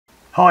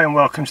Hi and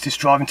welcome to this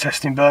driving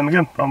test in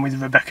Birmingham. I'm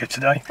with Rebekah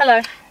today.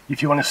 Hello.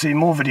 If you want to see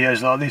more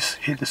videos like this,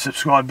 hit the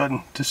subscribe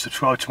button to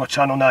subscribe to my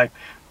channel now.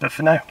 But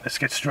for now, let's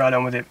get straight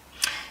on with it.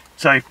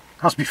 So,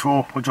 as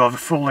before, we'll drive a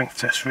full length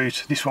test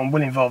route. This one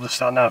will involve the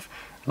sat nav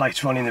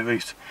later on in the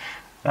route.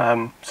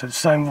 So the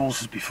same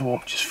rules as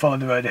before, just follow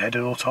the road ahead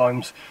at all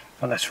times,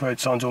 unless road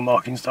signs or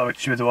markings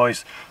direct you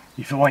otherwise.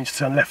 If you want to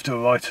turn left or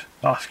right,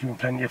 ask you in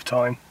plenty of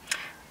time.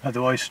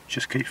 Otherwise,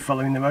 just keep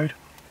following the road.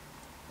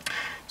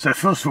 So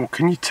first of all,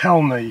 can you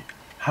tell me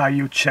how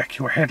you check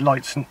your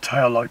headlights and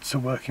tail lights are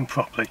working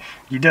properly?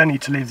 You don't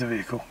need to leave the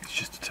vehicle, it's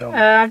just to tell me.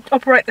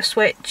 Operate the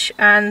switch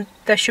and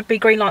there should be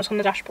green lights on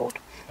the dashboard.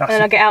 And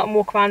then I get out and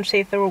walk around and see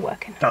if they're all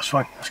working. That's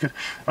fine, that's good.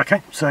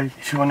 Okay, so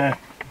if you want to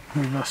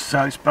move us to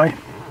South Bay.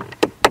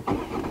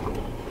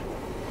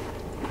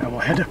 Now we'll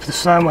head up the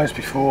same way as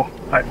before,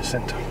 out the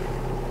centre.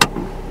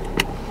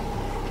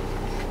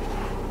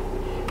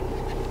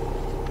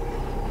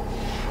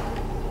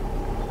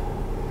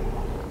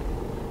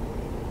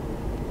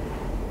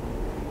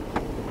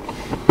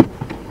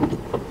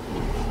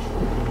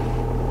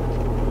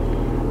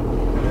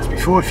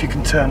 Before, if you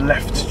can turn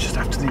left just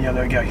after the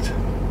yellow gate.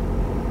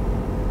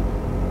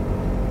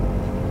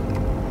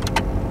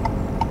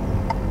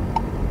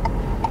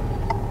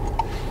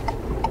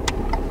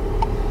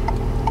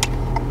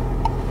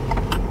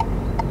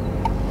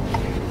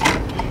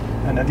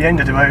 And at the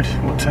end of the road,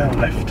 we'll turn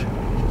left.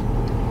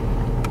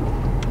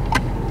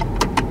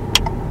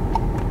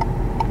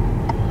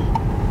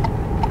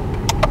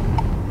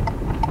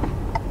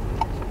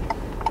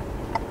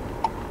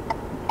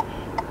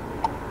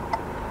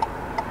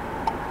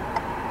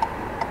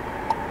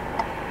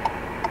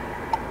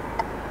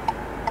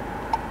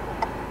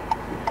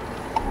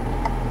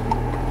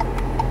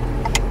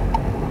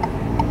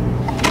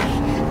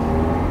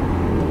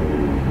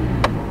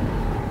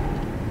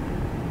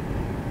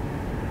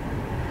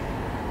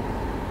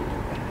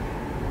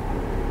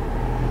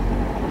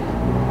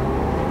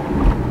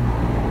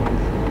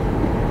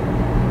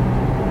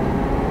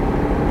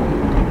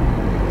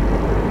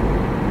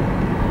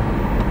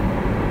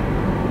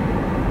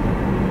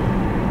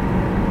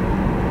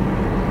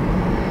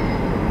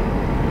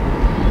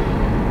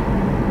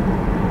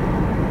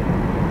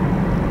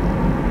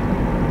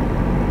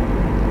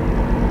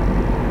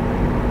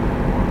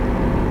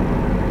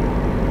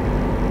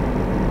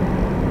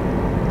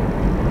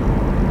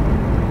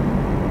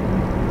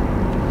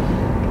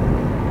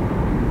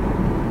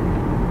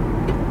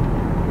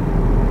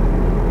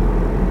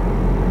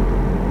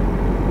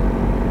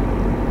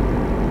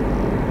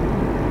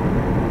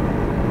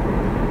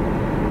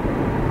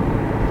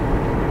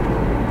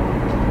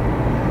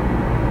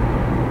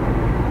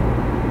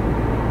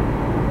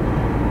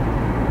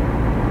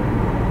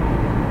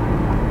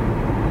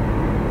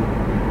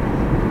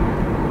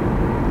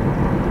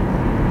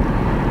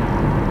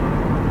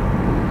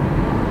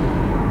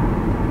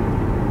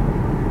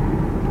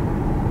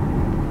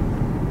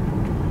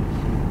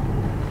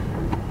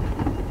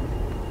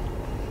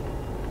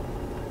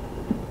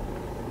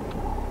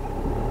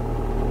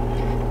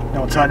 Now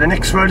we'll take the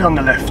next road on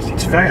the left.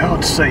 It's very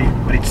hard to see,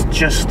 but it's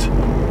just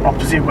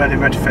opposite where the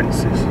red fence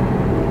is.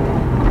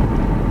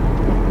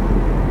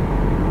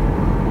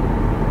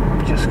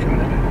 Just coming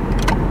a bit.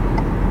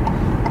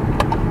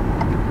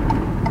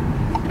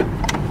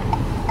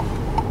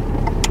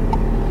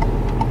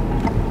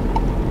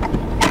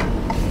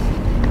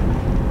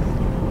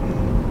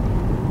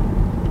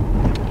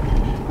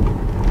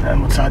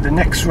 And we'll take the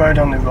next road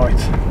on the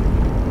right.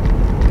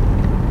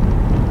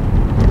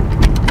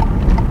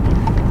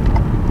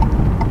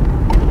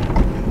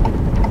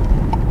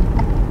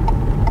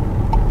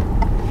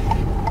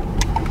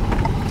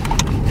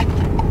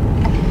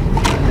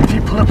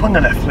 Pull up on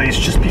the left, please,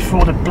 just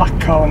before the black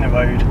car on the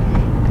road.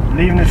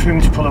 Leave enough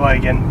room to pull away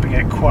again, but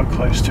get quite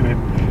close to him.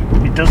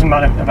 It doesn't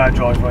matter about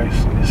driveways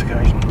on this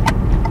occasion.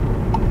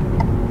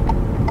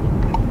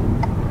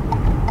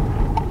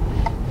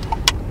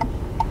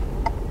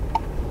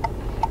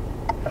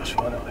 That's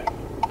fine, I think.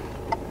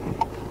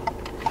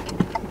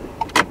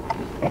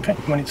 Okay,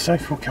 when it's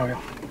safe, we'll carry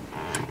on.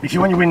 If you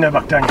want your window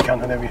back down, you can,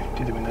 whenever you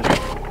do the windows.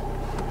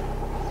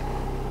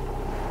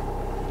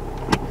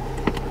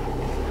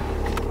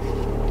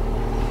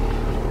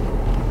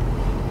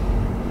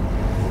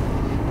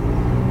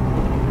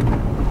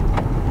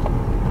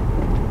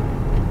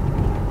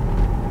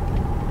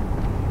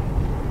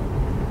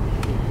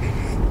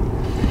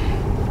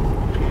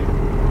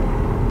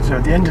 So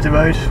at the end of the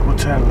road, we'll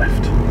turn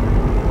left.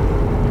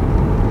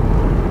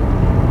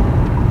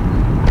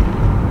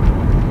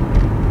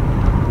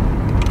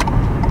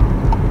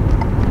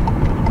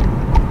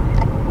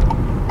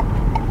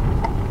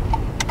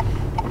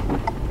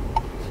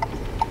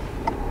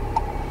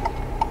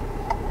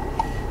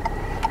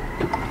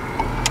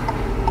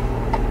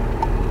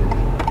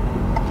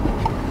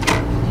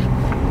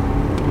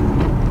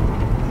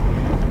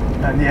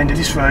 And at the end of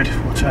this road,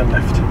 we'll turn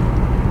left.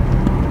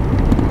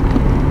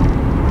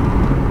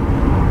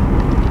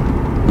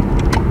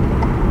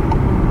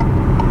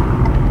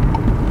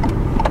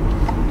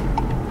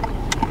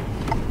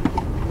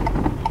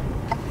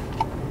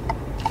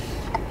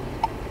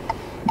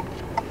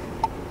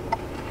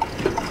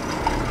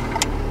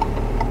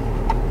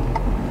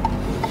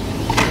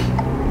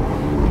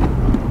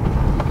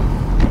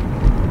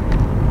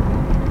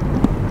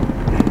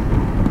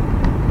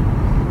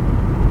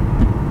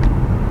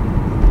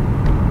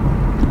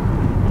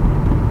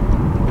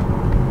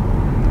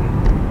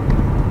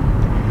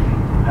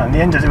 And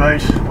the end of the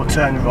road, we'll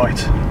turn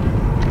right.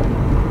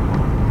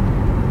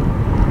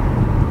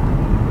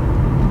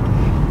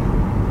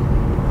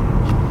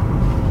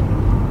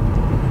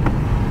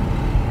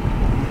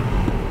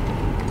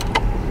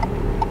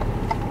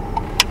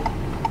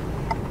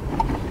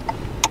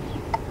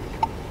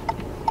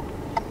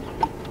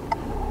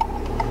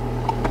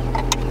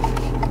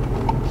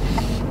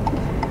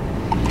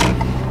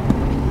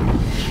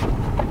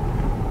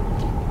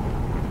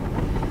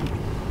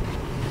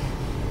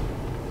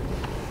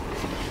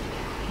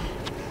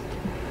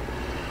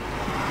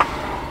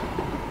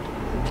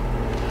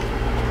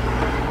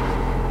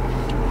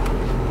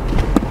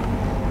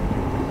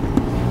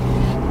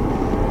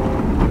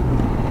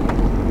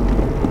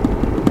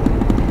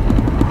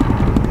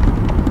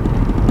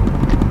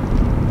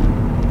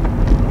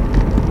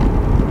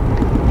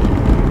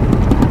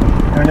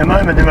 In a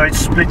moment the road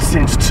splits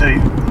into two.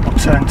 I'll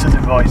turn to the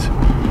right.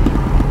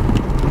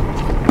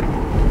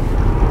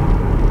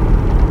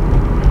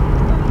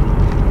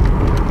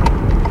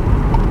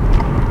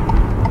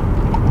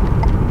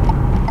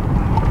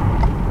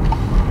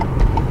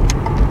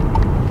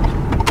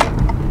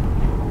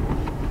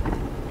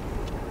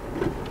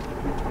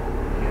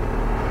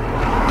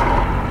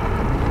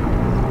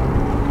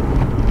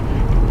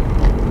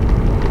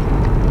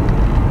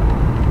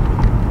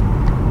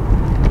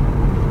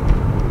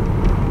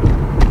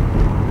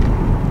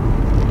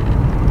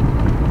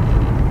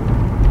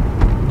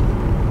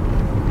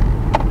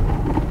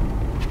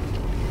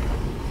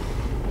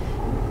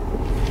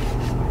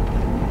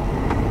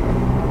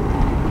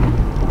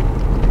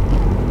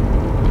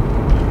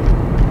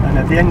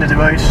 At the end of the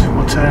road,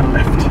 we'll turn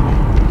left.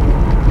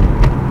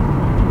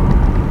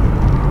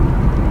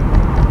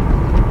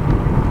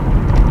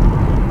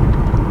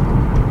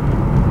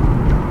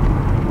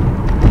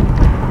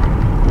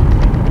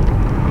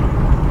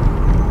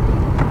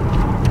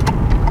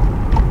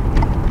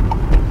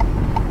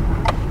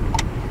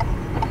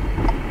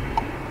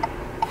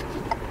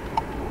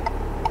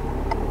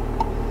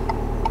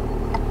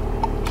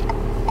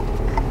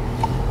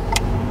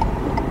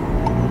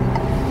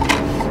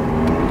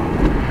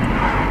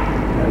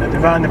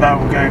 Roundabout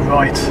will go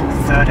right,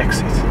 third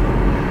exit.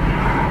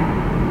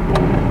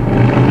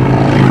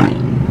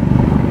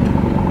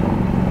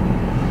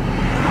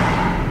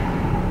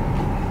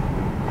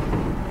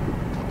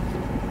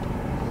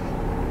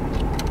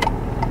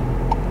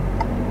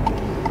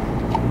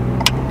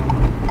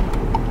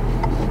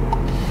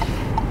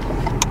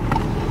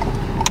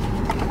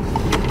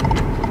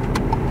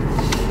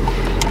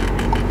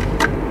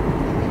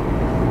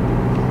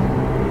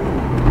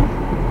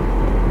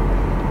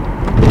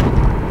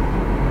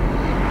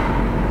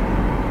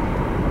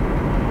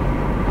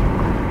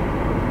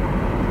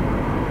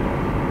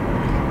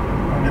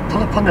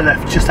 Pull up on the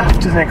left just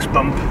after the next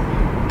bump.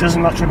 Doesn't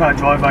matter about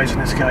driveways on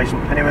this occasion,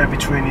 anywhere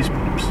between these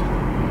bumps.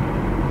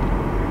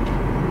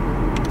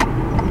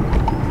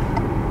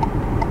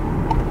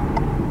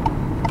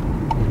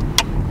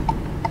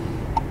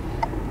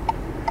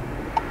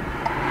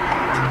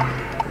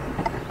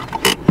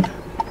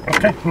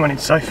 Okay, when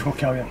it's safe, we'll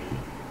carry on.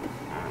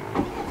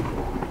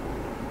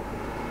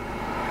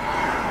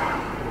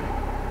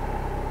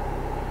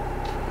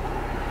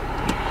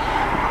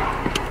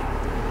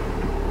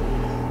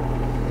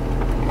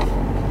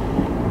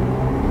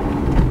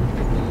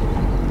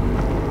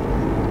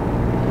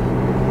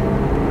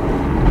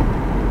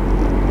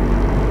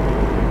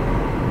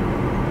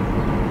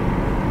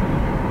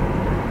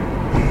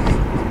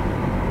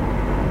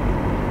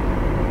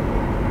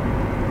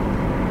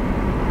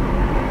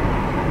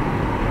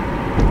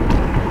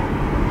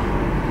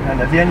 And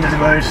at the end of the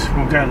road,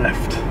 we'll go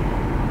left.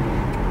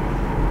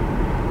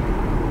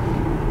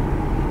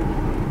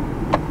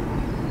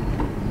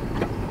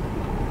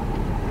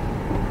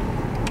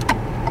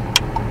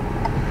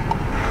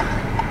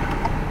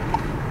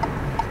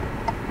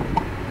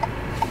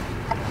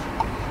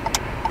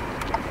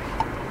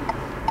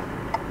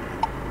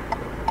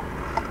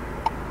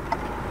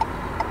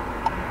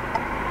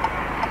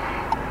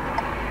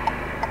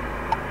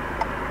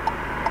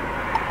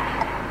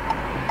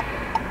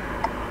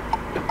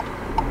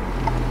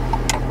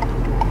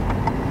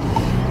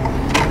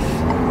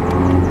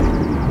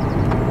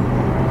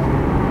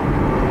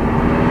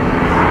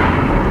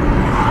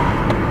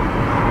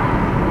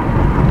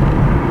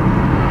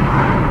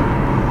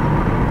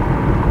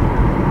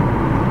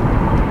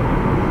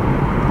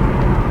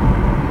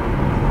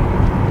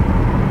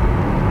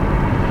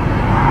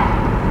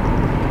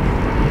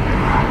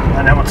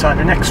 And then we'll take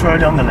the next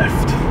road on the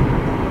left.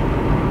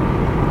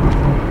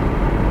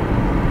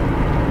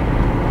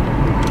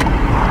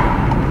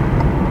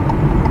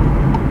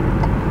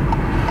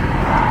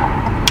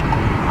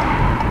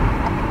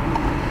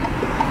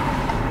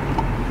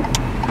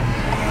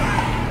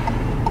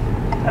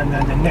 And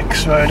then the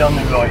next road on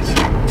the right.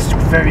 It's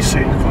very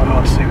soon, quite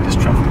hard to see with this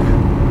traffic.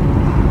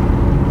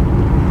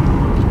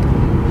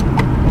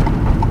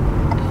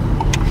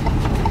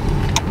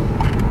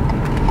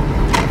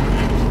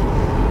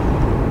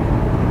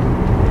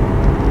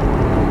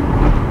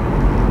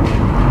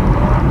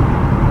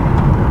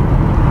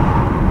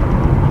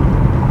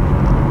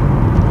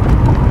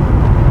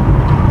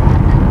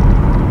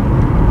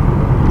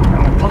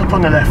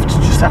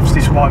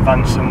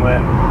 van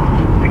somewhere.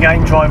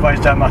 Again, driveways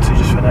don't matter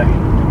just for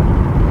now.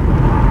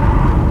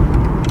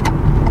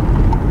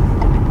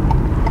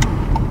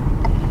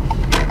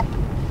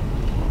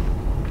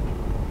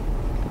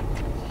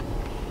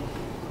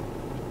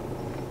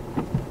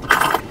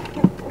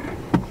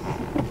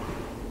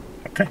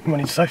 Okay,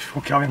 money's safe,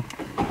 we'll carry on.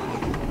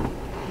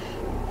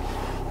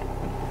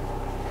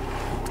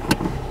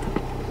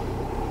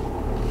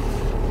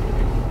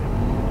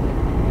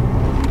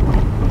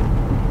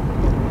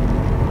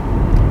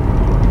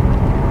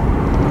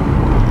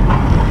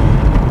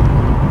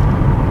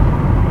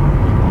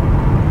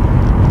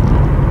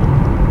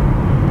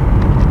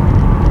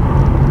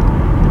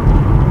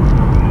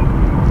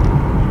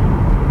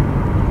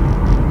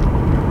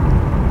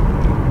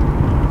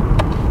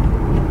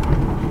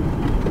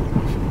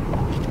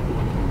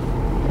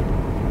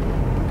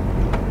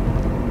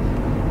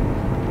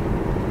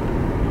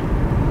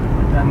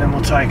 And then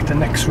we'll take the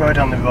next road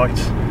on the right.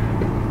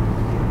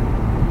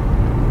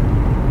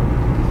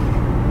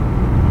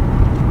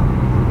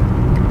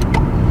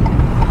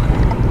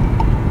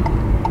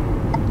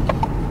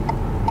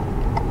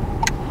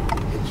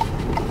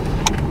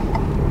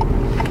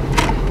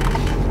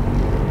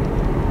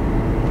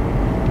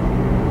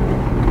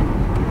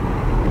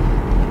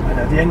 And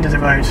at the end of the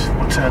road,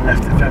 we'll turn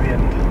left at the very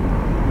end.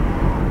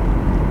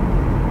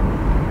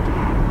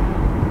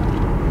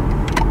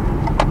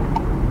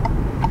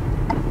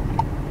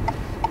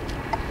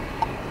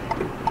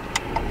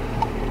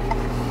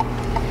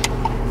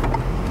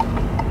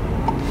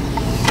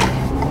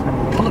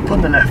 On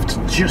the left,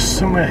 just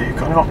somewhere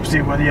kind of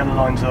opposite where the yellow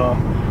lines are.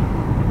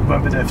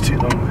 Won't be there for too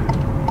long.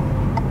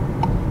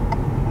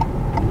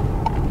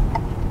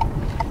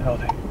 Are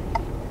they?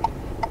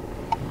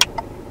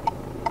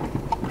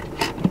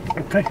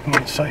 Okay,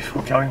 I'm safe,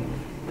 we'll carry on.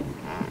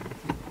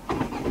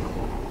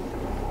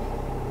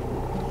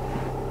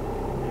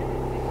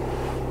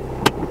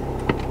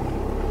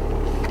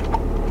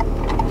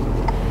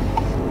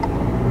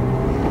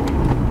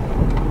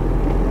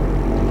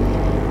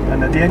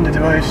 And at the end of the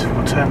road,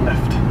 we'll turn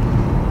left.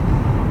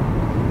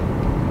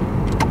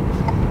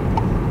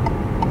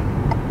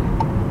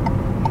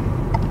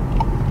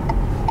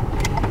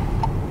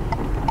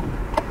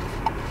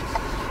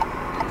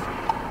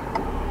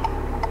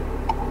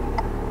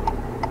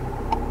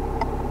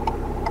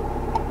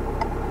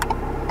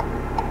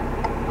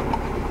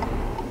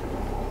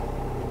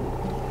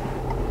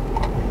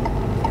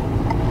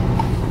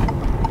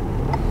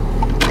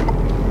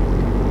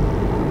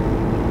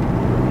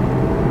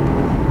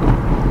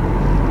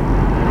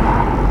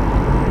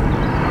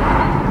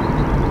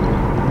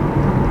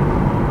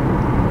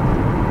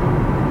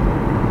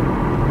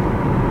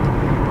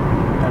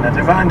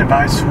 The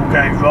roundabouts will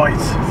go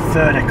right,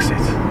 third exit.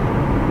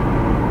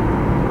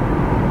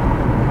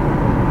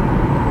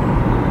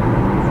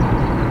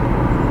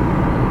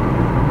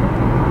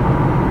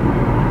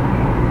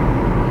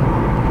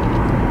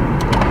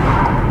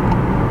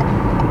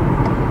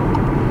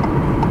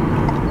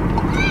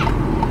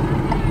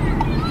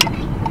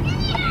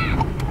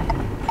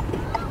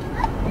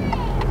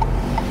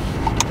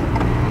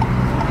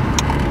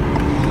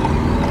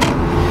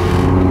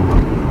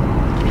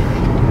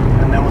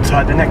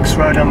 Take the next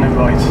road on the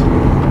right.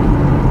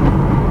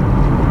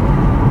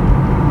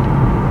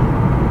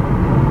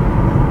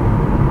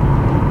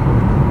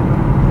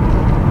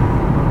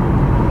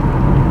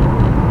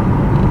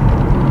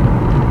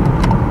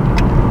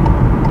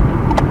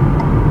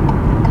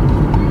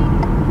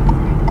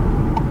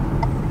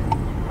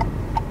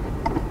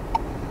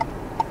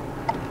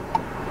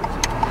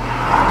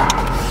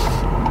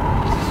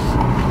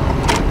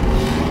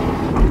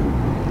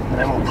 And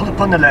then we'll pull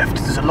up on the left.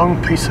 There's a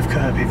long piece of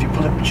curb if you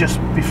pull up just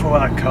before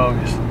that car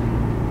is.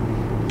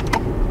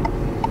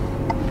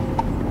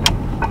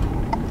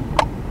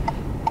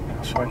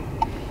 That's fine.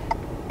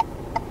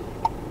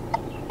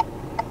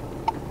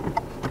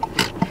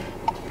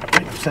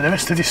 Okay, so the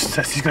rest of this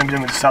test is going to be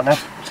done with the sat nav.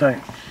 So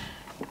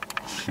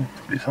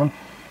put this on.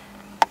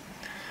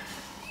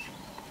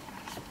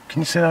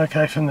 Can you see that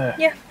okay from there?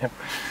 Yeah. Yep.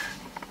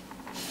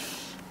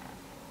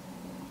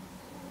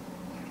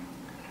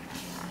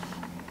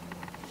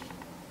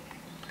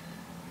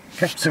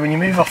 Okay, so when you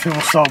move off it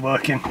will start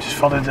working, just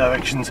follow the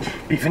directions.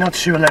 If you're not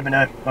sure, let me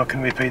know, I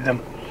can repeat them.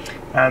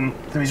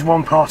 There is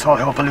one part I'll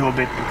help a little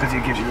bit because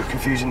it gives you a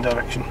confusing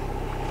direction.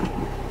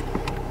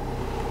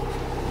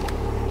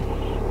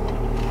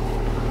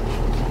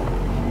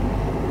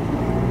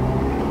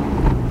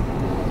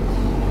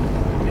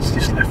 It's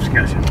this left,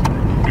 guys.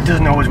 It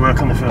doesn't always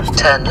work on the first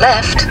time. Turn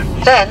left,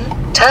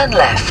 then turn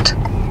left.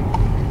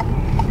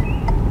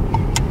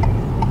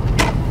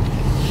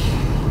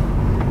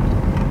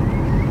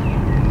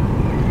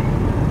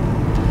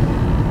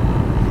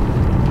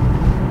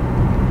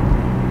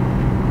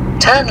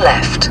 Turn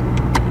left.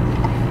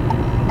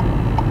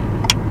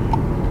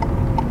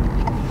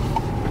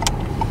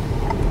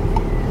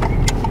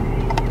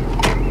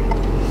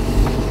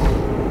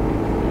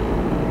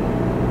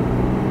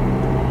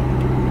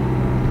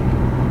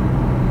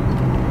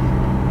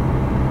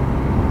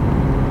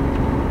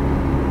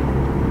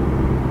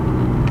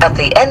 At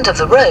the end of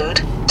the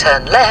road,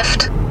 turn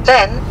left,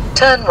 then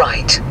turn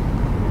right.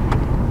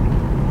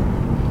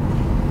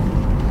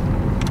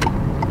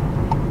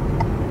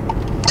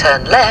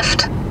 Turn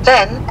left,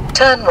 then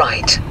turn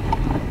right.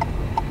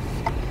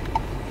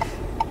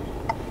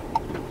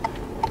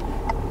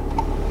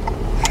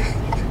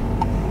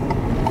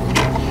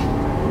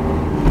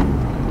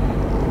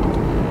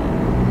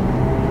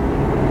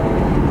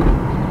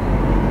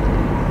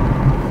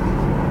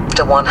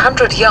 After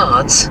 100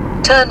 yards,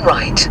 turn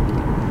right.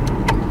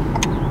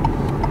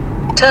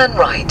 Turn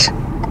right.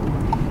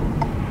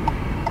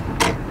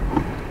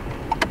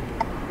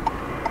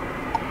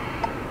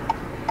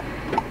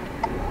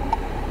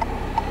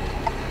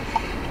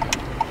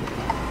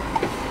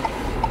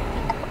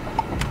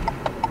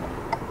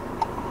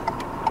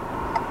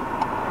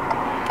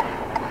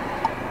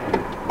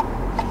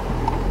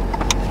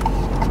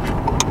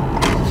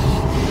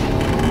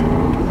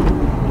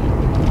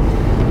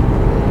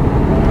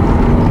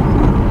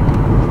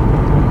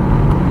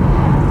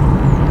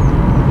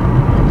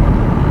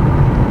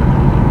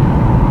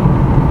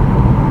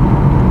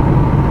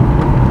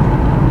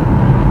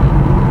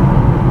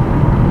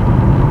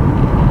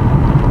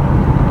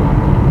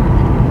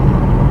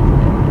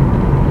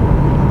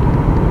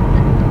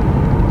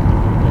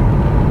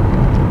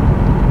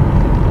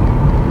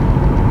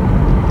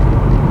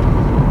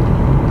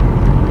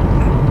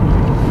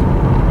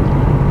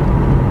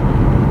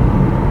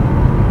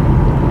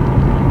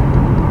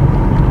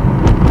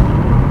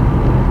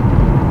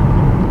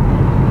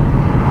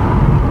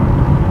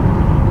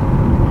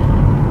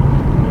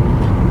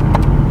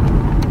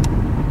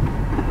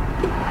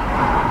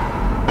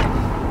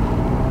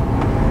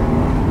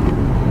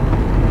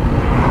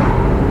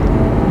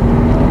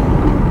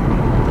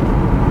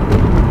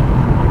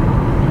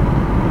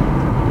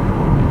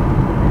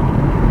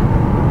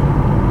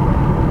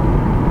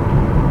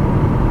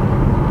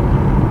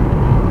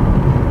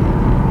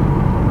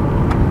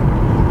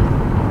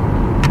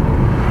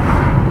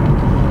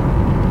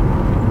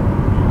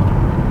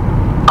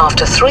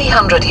 After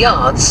 300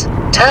 yards,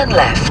 turn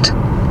left.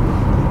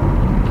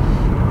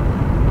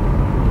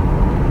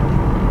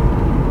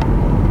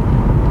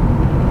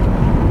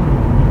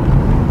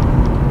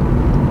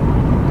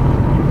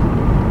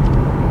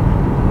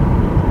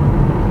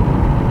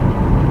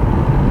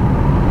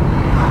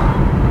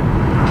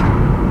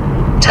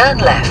 Turn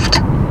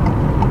left.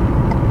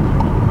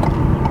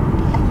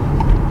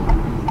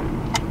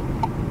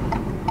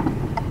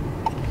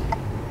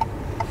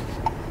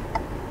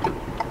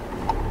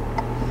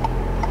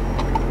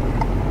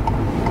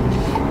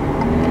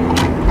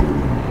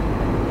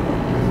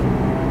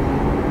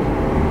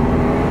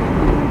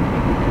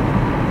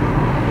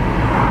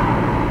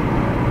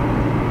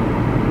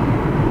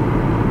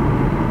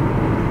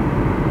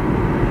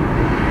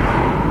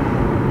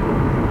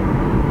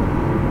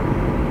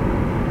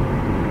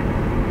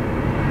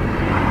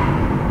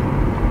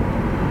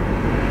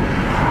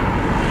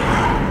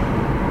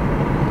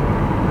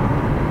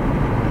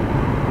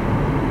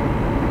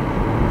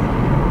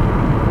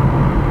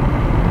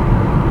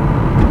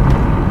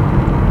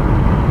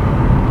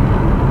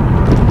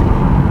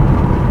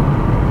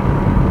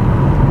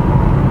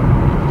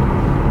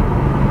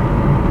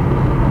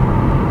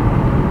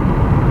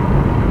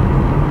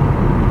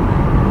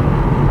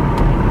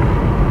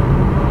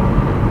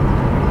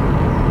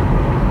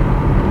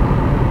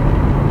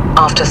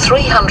 After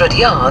 300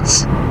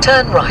 yards,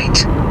 turn right.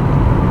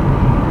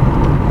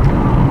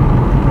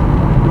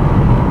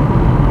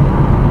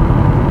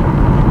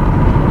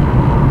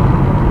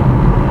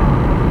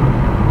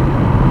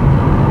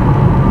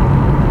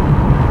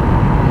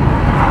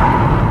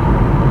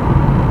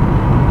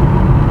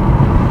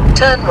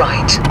 Turn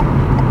right.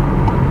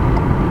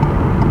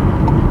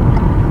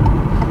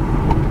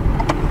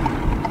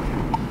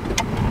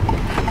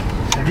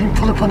 If you can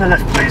pull up on the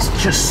left, please,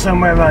 just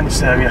somewhere around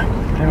this area.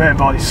 Anywhere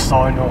by this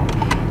sign or...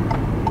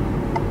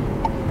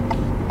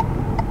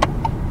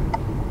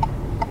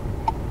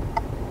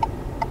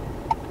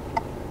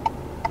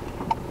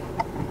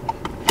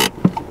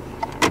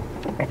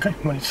 Okay,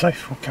 when it's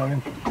safe, we'll carry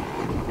on.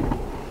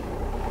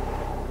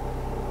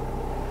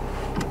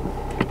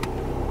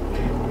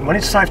 When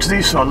it's safe to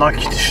do so, I'd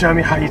like you to show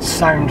me how you'd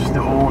sound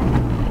the horn.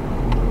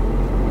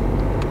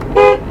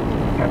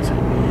 That's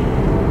it.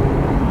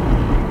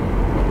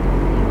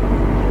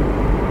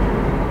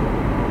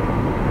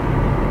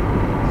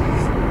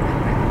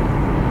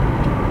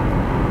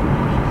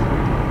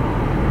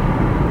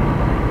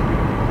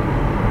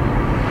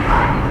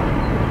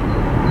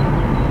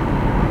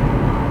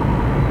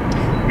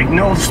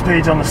 Ignore the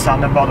speed on the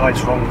standard, by the way,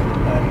 it's wrong,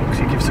 because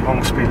it gives the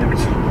wrong speed limit.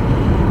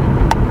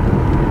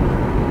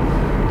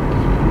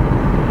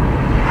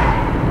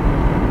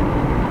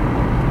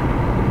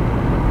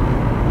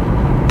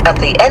 At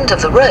the end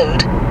of the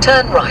road,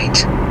 turn right.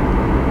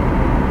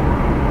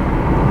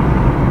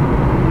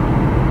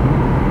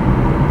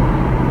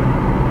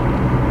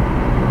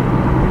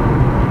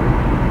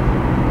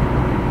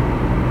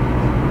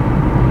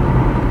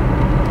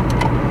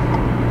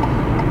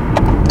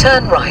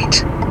 Turn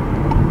right.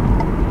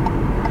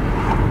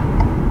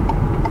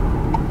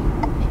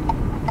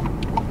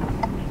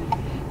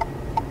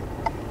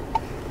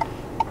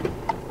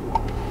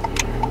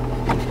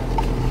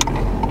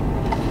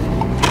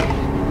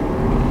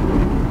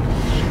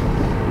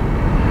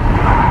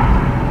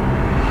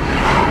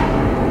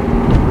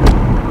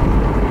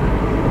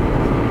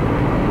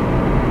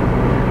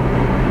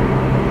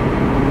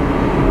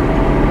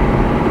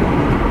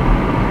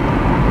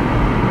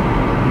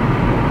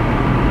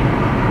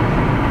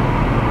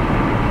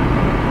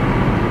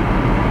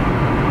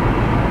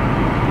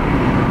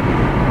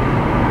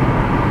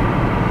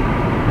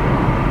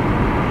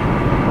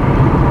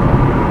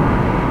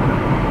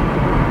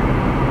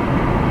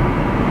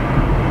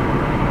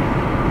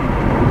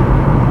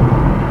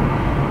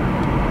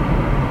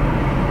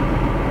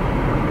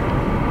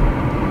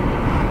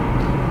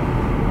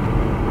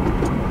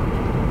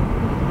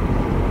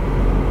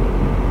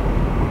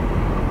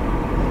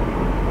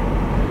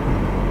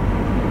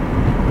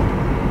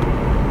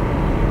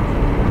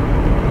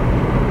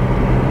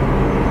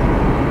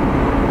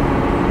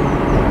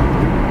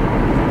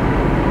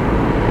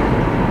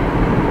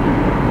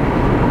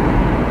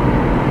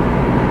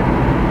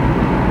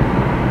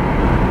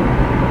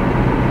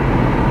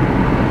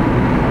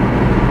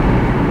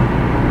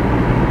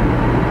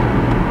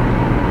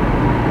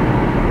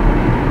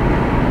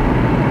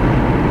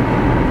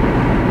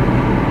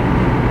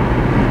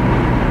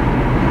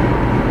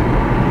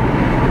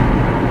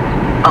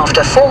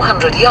 After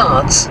 400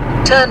 yards,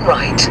 turn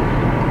right.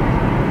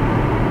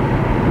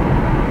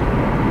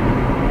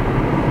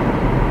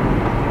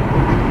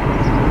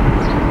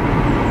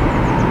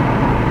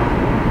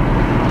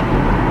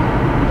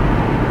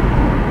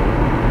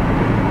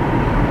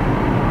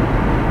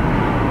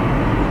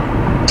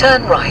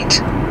 Turn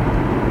right.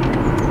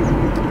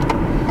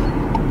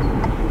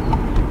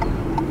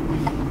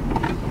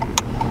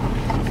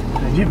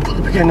 And you pull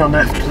up again on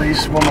left,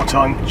 please, one more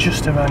time,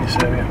 just around this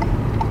area.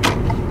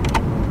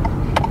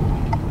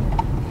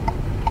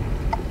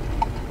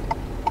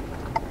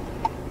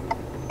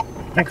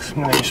 Thanks,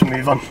 I'm going to just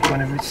move on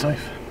whenever it's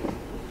safe.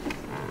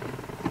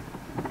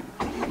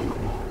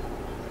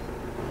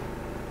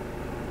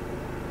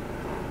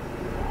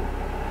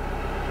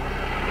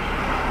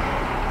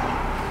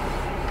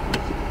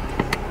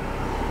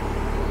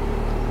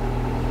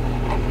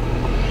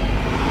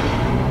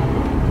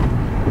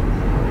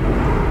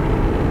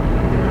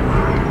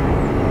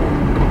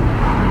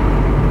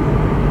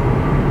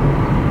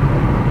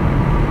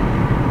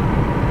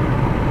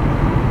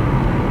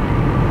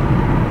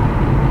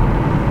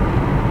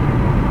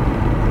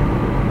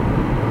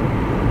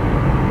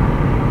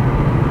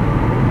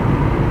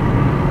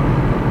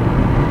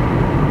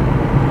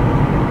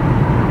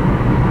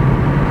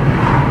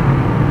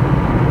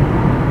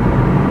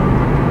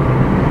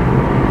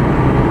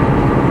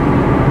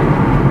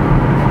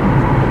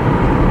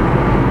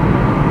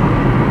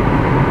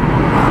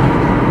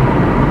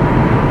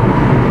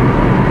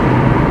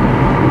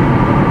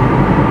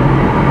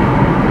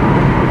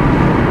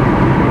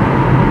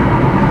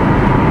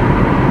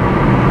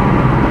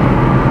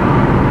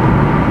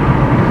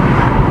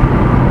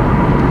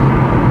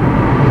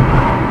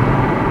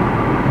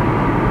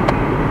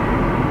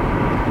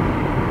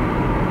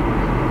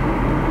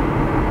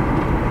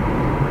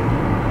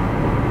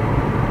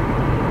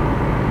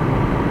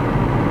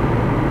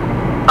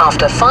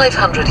 After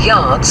 500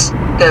 yards,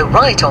 go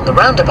right on the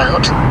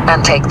roundabout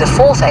and take the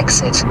 4th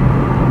exit.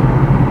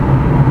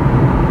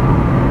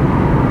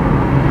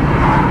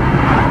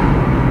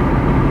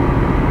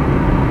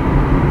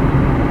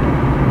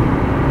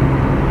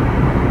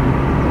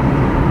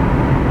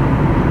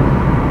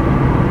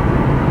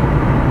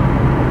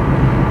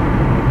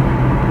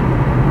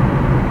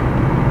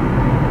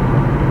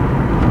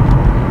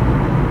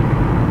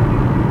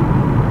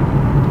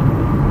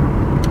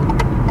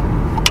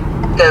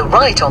 Go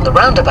right on the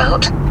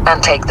roundabout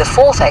and take the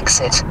 4th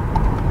exit.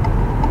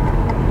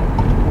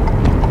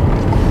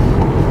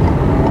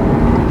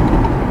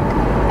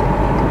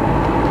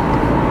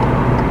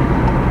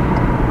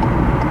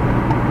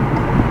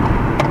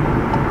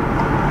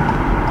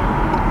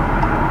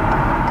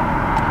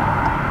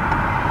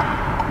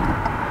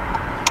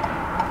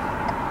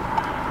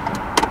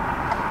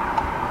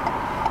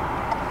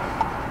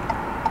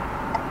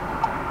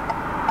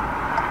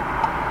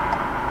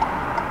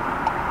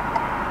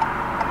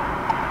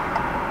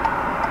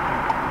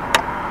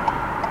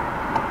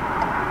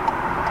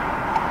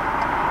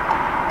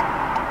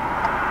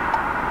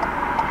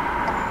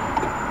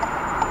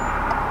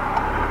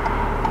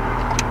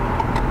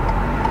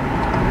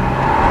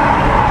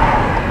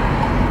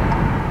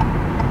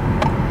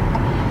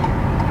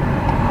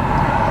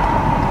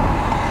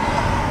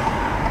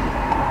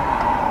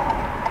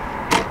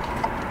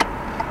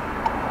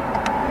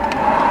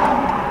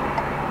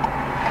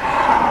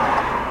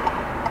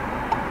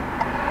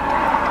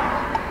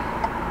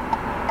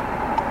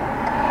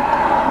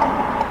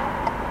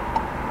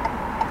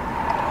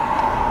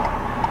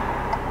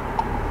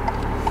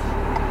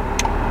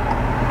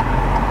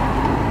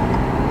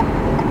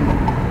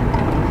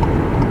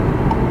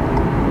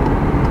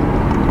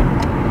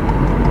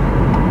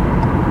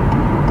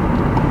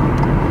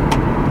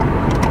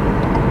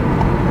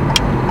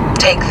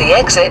 Take the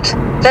exit,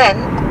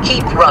 then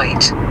keep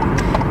right.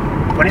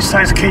 When it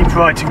says keep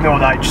right, ignore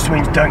that, it just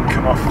means don't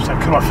come off, so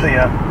come off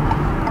here.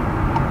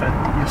 But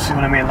you'll see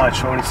what I mean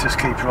later on when it says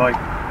keep right,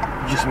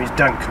 it just means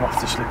don't come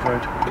off the slip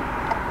road.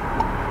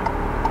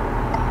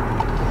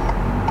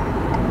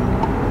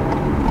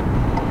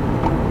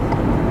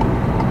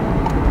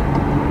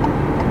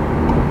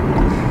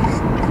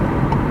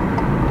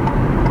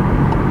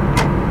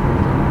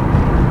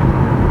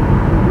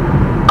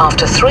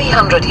 After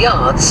 300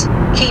 yards,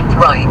 keep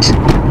right.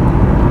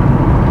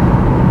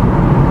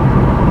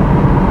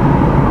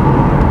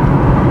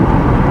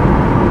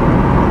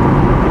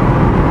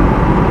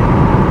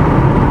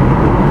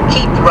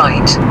 Keep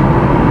right.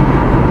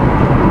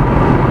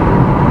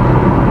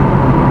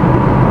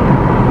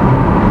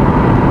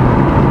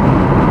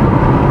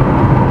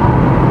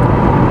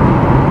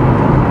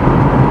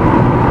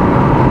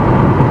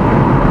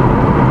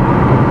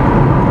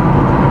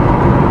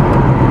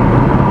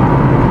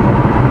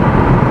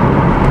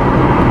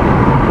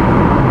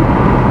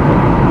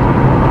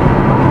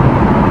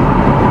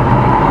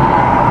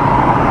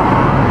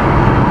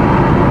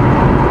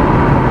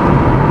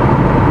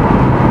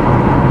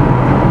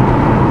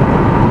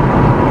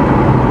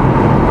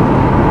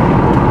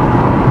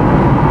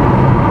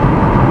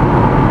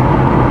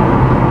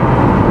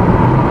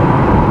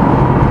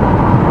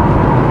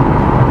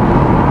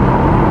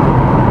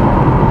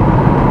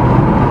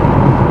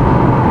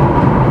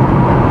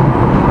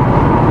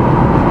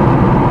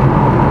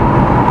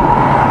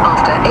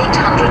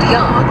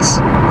 yards,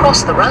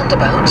 cross the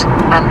roundabout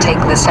and take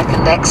the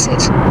second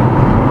exit.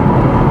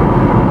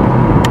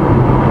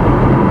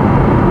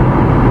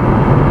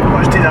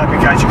 I just did hope in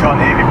case you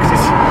can't hear it because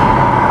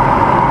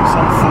it's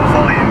on full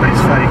volume, but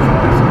it's very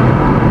quiet.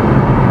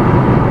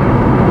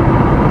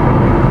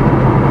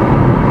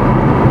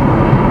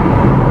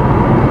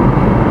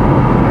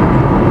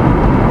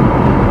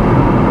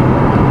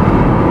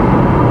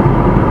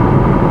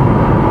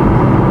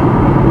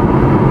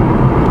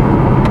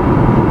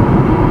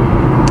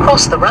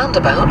 Cross the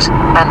roundabout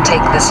and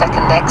take the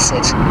second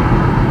exit.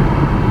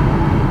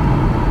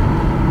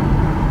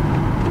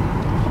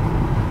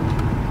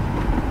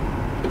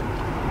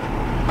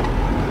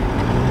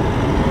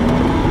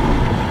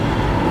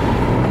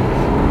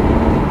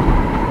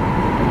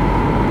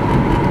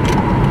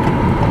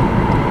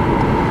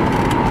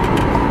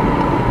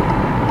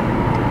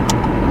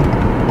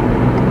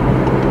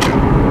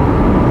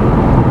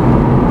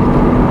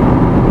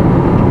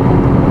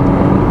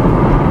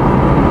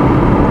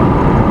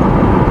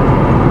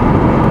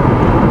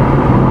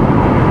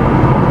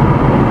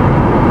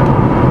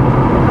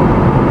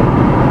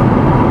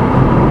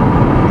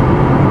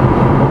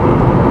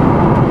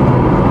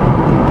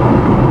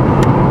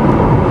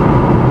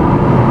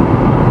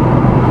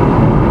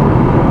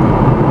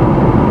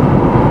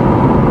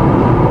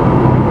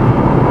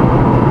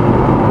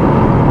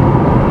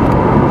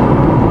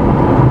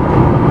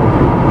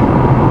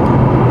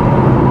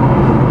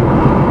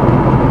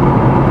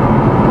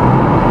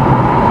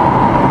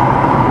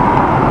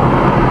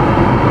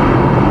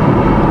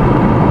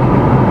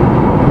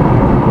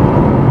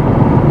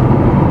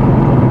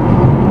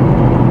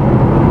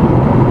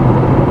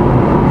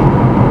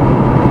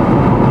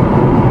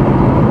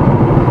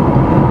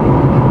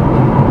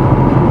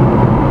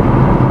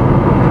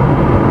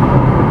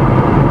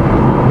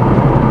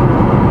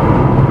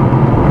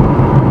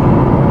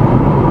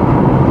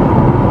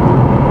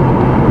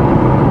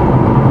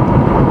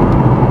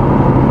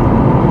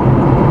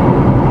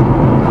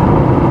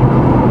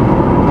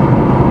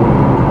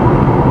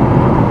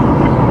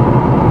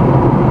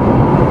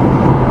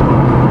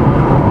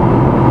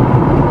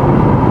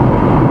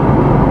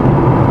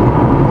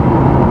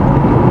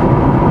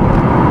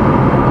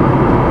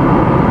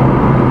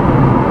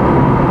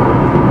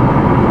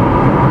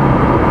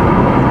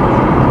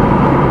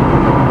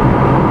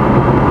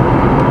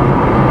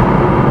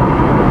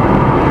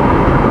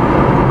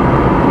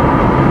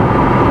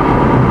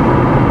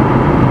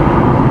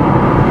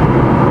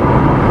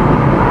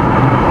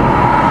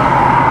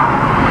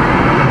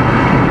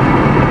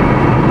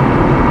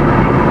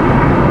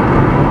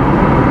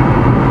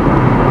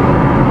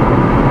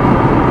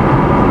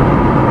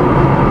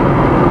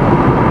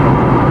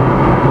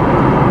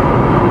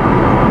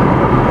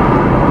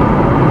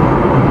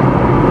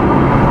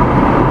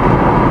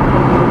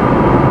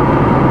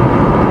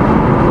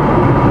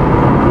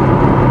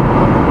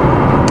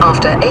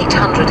 After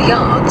 800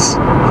 yards,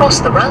 cross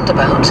the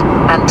roundabout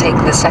and take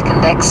the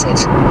second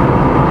exit.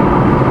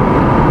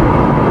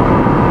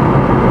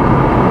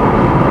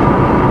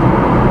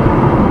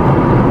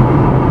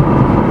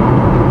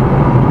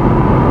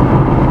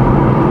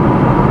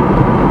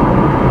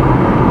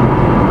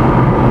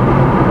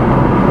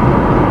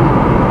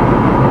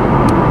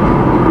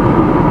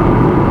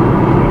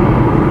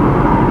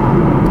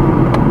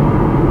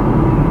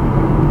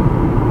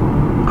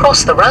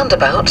 Cross the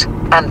roundabout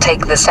and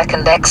take the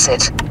second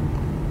exit.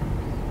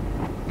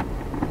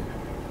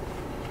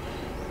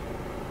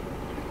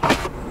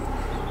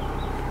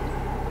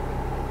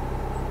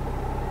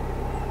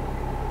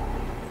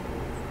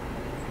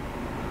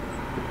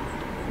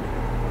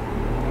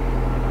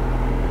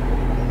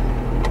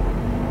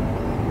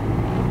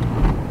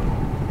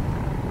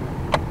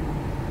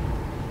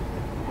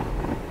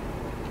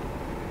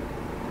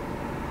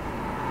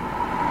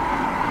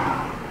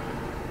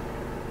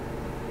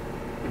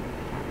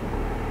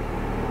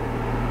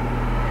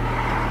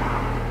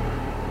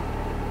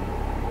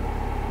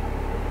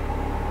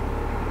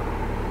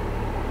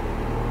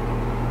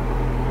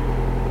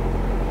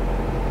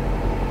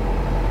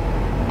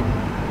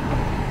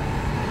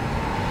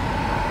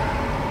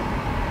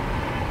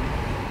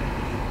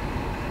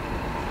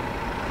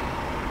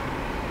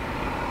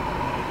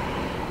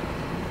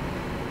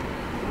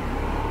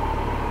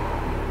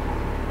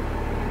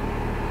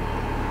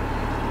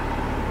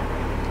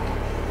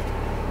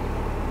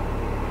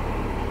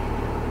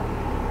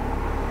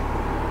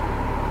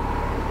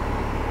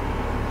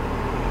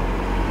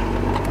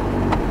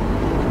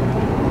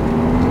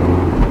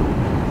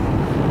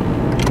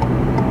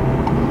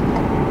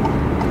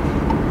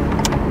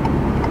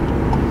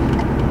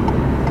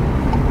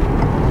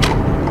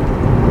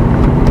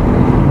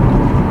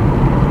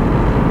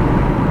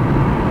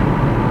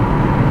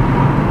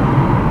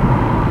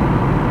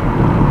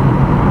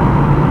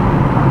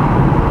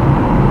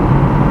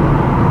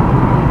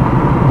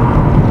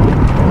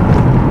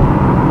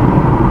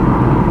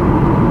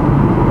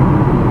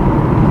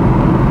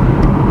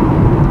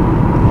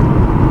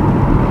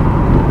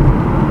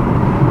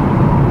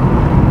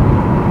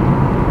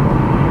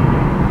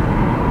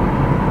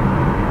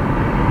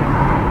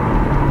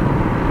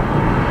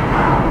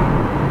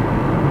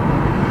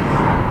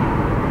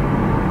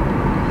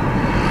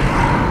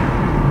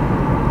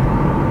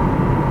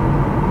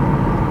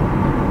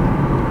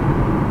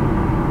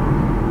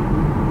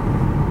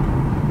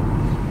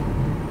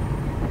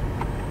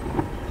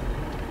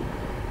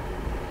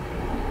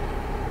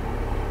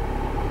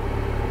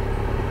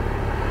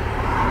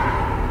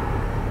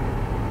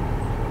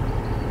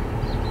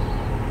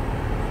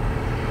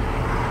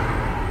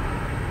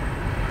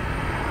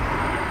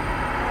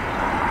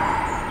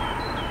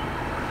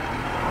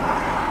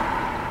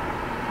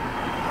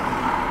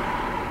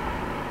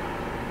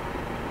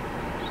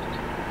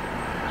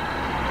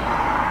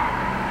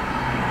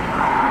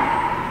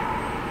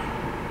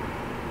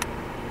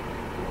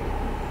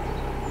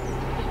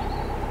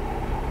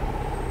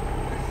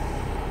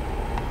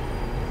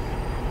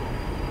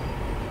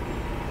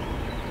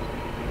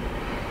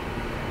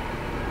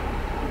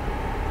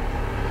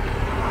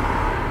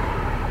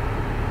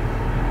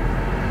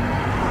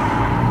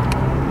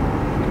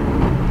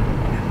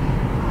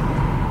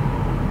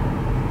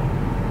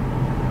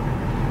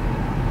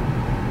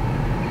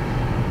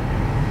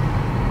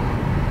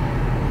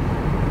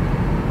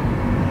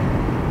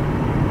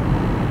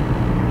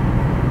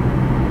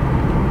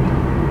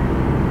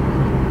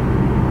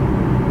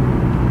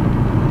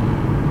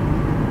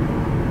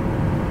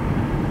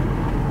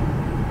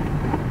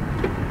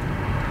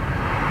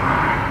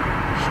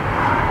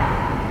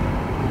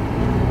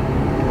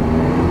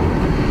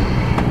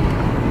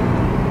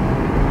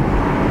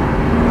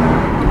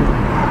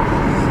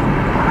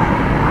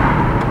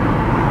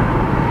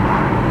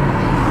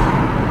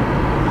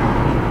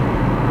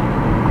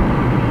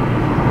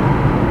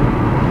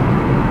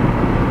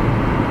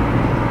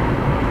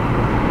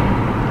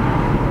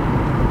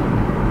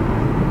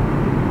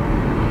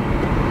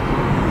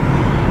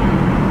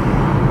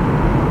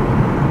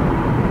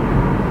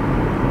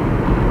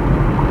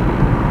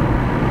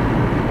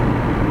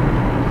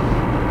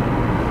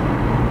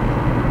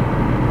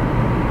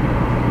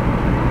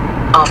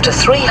 After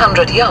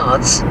 300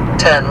 yards,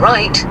 turn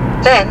right,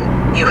 then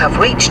you have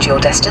reached your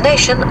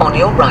destination on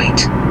your right.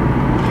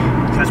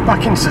 So it's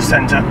back into the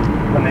centre,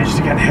 and then just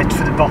again head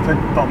for the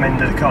bottom end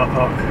of the car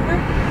park.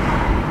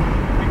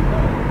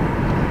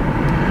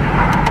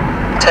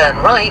 Turn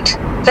right,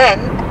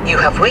 then you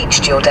have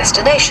reached your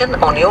destination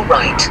on your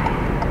right.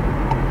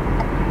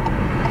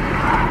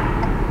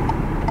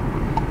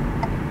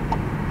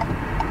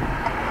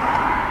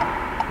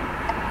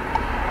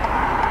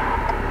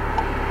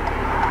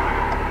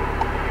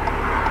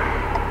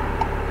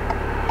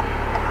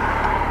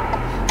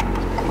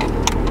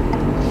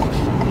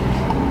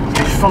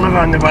 Follow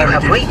around the way. You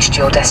have reached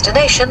your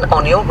destination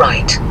on your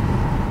right.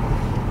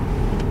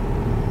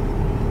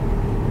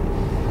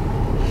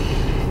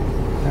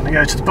 And I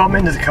go to the bottom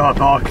end of the car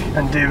park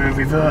and do a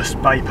reverse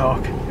bay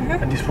park,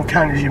 and this will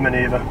count as your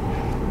manoeuvre.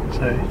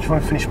 So if you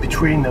want to finish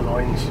between the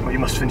lines, well, you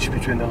must finish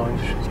between the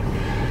lines, I should say.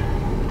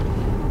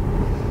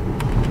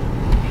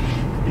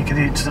 You can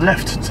do it to the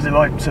left, to the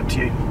right, it's up to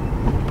you.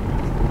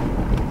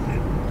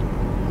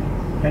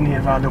 Any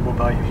available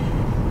bay.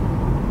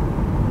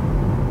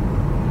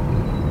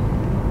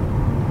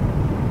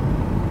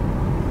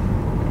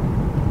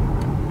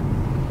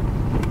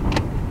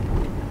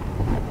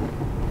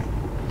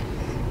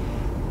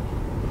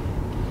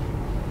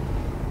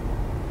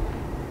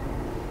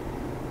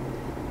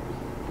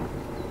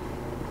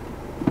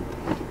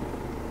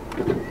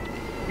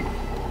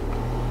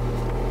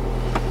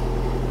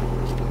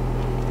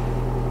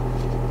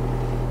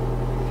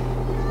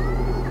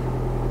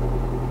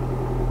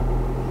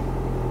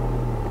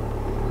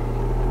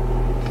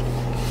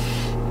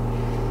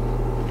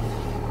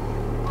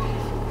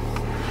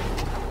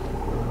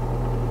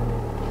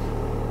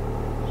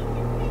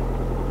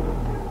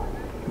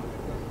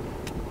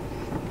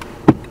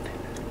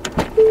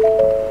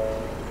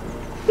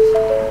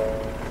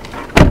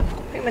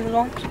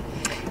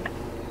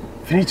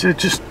 If you need to,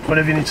 just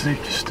whatever you need to do,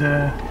 just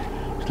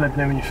let me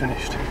know when you're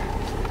finished.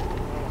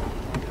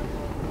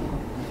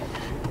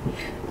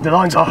 The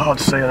lines are hard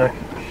to see, I know.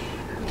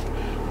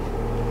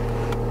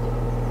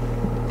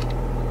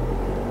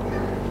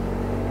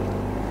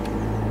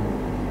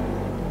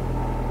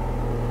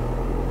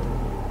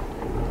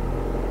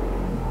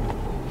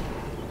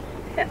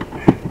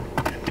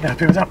 You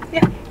happy with that?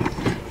 Yeah.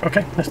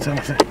 Okay, let's turn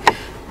off there.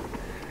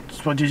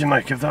 So what did you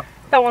make of that?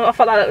 That one, I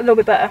felt that a little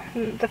bit better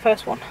than the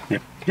first one.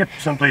 Yep,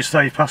 so I'm pleased to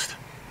say you passed.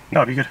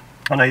 That'll be good.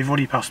 I know you've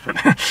already passed, but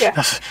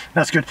yeah.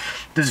 that's good.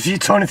 There's a few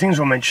tiny things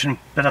I'll mention,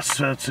 but that's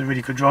a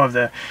really good drive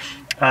there.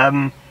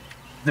 I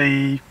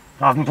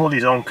haven't put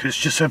these on because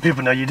just so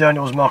people know, you don't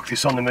always mark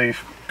this on the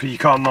move because you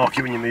can't mark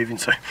it when you're moving,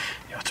 so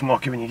you have to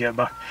mark it when you get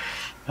back.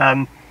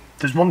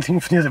 There's one thing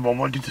for the other one.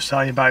 What did you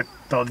say about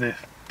the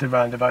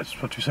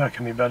roundabouts? What do you say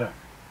can be better?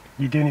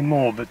 You're doing it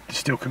more, but there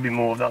still could be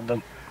more of that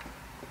done.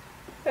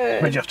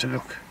 Where do you have to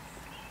look?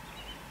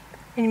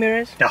 In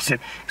mirrors. That's it.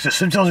 Because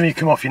sometimes when you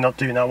come off, you're not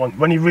doing that one.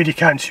 When you really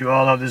count, you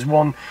are. Like, there's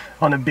one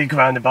on a big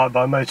roundabout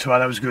by motorway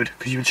that was good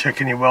because you were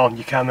checking it well and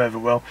you came over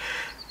well.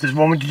 There's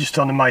one with you just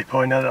on the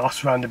Maypoint, the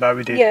last roundabout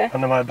we did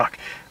on the way back.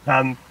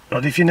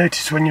 But if you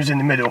notice when you was in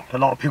the middle, a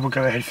lot of people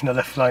go ahead from the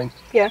left lane.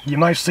 Yeah. You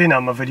may have seen that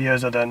in my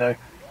videos, I don't know.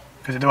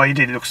 Because the way you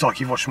did it looks like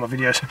you've watched my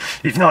videos.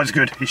 If not, it's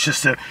good. It's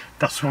just that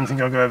that's one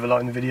thing I go over a lot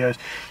in the videos.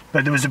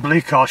 But there was a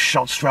blue car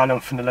shot straight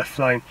on from the left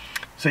lane.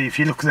 So if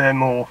you look there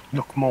more,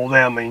 you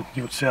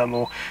would see that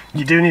more.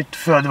 You do need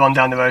further on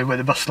down the road where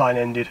the bus line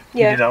ended.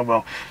 Yeah. You did that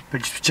well.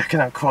 But just checking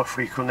that quite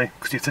frequently.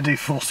 Because if they do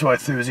force the way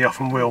through, as they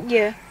often will,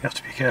 you have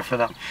to be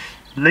careful of that.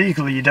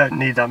 Legally, you don't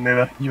need that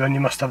mirror. You only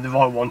must have the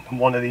right one and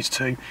one of these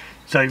two.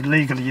 So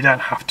legally, you don't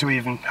have to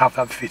even have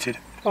that fitted.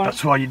 Right.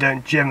 That's why you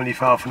don't generally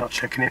fail for not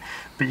checking it,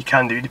 but you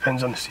can do. It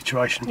depends on the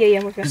situation.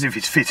 Because if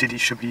it's fitted, it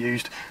should be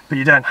used, but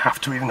you don't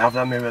have to even have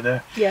that mirror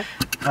there.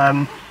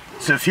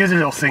 So a few other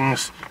little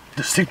things.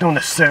 The signal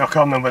necessary, I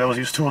can't remember what it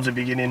was towards the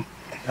beginning.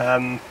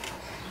 I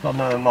don't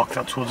know, I marked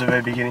that towards the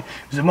very beginning.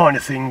 It was a minor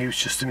thing. It was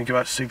just something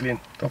about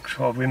signalling.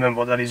 I'll remember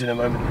what that is in a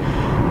moment.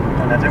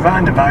 And at the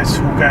roundabouts,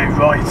 we'll go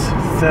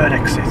right, third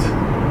exit.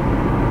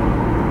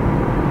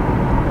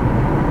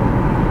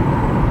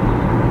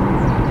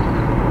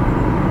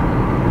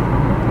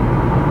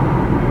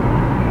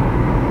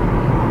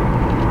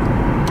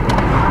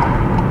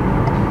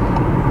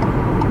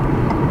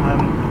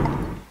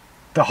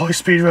 The high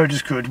speed road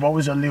is good. What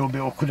was a little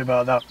bit awkward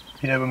about that,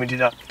 you know, when we did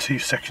that 2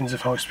 sections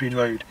of high speed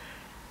road?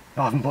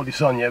 I haven't put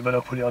this on yet, but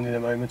I'll put it on in a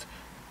moment.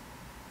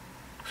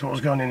 So what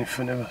was going in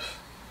front of us?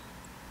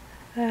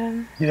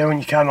 You know when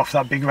you came off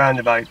that big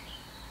roundabout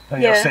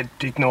and I said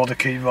ignore the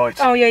key right?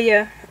 Oh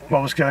yeah.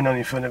 What was going on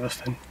in front of us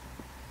then?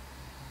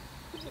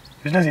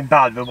 There's nothing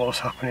bad, but what was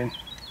happening?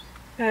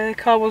 The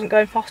car wasn't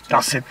going fast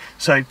enough. That's it.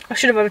 So I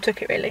should have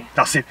overtook it really.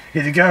 that's it.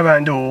 Either go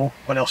around or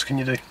what else can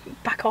you do?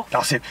 Back off.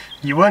 That's it.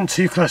 You weren't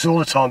too close all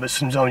the time, but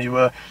sometimes you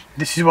were.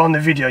 This is what on the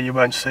video you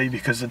won't see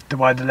because of the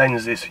way the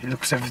lens is. It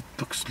looks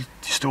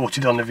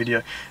distorted on the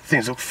video.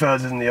 Things look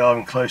further than they are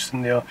and closer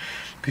than they are.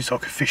 Because it's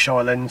like a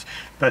fisheye lens.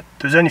 But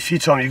there's only a few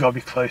times you've got to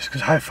be close.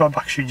 Because how far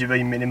back should you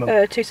be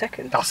minimum? 2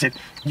 seconds. That's it.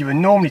 You were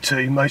normally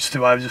 2 most of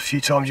the way. There's a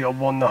few times you got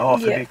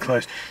 1.5 a bit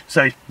close.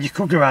 So you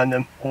could go around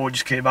them or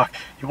just keep back.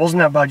 It wasn't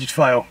that bad you'd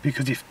fail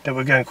because if they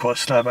were going quite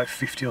slow, about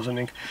 50 or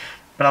something.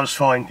 But that was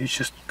fine. It's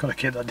just got to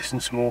keep that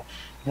distance more.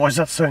 Why is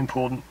that so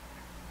important?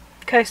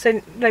 Okay,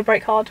 so they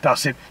brake hard.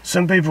 That's it.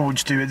 Some people will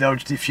just do it. They'll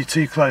just, if you're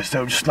too close,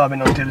 they'll just slam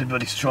it on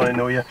everybody to try and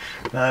annoy you,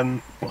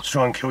 or to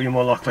try and kill you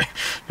more likely.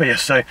 But yeah,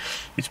 so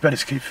it's better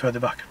to keep further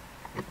back.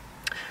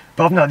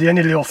 But other than that, the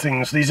only little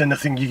things, these are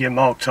nothing you get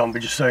marked on,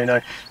 but just so you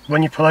know,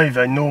 when you pull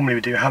over, normally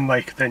we do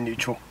handbrake then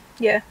neutral.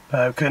 Yeah.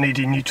 Because I need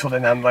to do neutral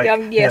then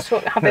handbrake. Yes,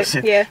 what habit.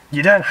 Yeah.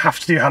 You don't have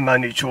to do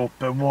handbrake neutral,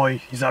 but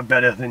why is that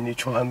better than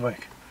neutral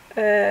handbrake?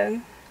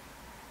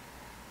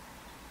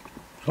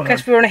 In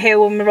case we're on a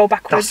hill and we roll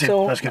backwards. That's it,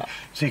 or that's good.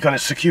 So you kind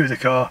of secure the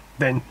car,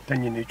 then you're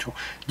neutral.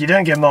 You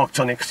don't get marked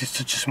on it because it's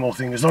such a small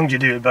thing. As long as you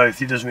do it both,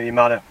 it doesn't really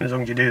matter, as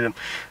long as you do them.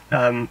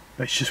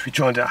 But it's just we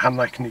try and do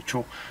handbrake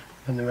neutral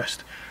and the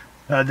rest.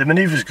 The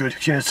manoeuvre's good.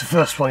 You know, it's the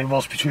first one, it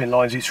was between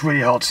lines. It's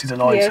really hard to see the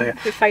lines here.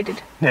 Yeah, it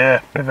faded.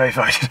 Yeah, they're very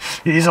faded.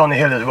 It is on the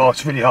hill as well.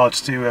 It's really hard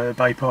to do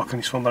bay park on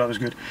this one, but that was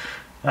good.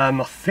 I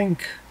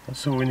think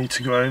that's all we need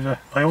to go over.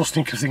 I always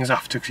think of things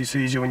after because it's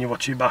easier when you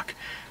watch it back.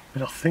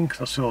 But I think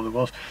that's all there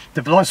was.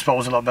 The blind spot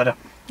was a lot better.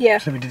 Yeah.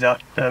 So we did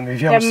that.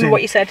 If you haven't seen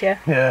what you said, yeah.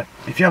 Yeah.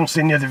 If you haven't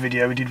seen the other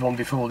video, we did one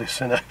before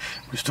this, and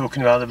we was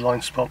talking about the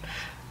blind spot.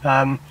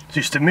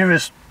 Just the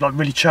mirrors like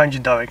really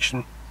changing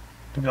direction.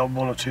 There'll be like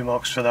 1 or 2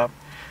 marks for that.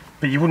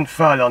 But you wouldn't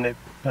fail on it.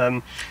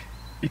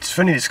 It's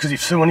funny because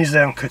if someone is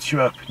there and cuts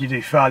you up, you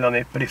do fail on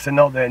it. But if they're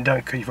not there and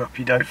don't cut you up,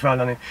 you don't fail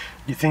on it.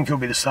 You think it'll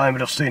be the same,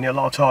 but I've seen it a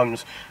lot of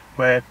times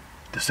where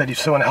they said if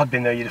someone had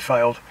been there, you'd have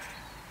failed.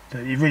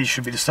 It really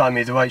should be the same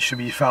either way. It should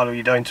be you fail or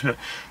you don't, but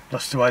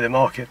that's the way they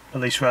mark it, at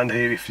least around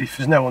here. If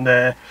there's no one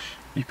there,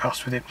 you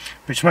pass with it.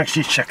 But make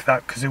sure you check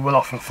that because it will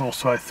often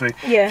force the way through.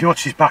 Yeah. If you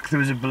watch this back, there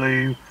was a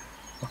blue,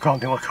 I can't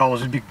think what car it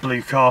was, a big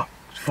blue car,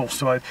 forced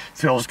the way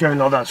through. I was going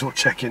like that, sort of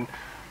checking,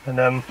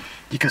 and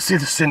you can see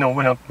the signal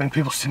when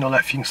people signal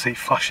left, you can see it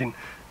flashing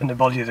in the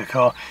body of the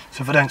car.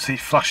 So if I don't see it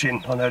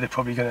flashing, I know they're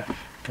probably going to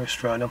go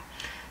straight on.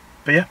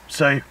 But yeah,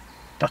 so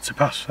that's a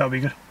pass, that'll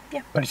be good.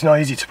 Yeah. But it's not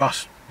easy to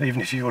pass,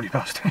 even if you've already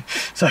passed.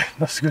 So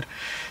that's good.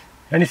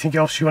 Anything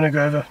else you want to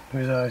go over?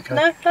 Is that okay?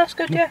 No, that's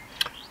good, yeah.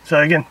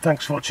 So again,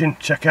 thanks for watching.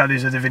 Check out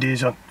these other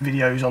videos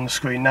on the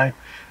screen now.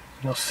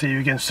 And I'll see you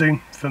again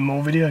soon for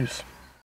more videos.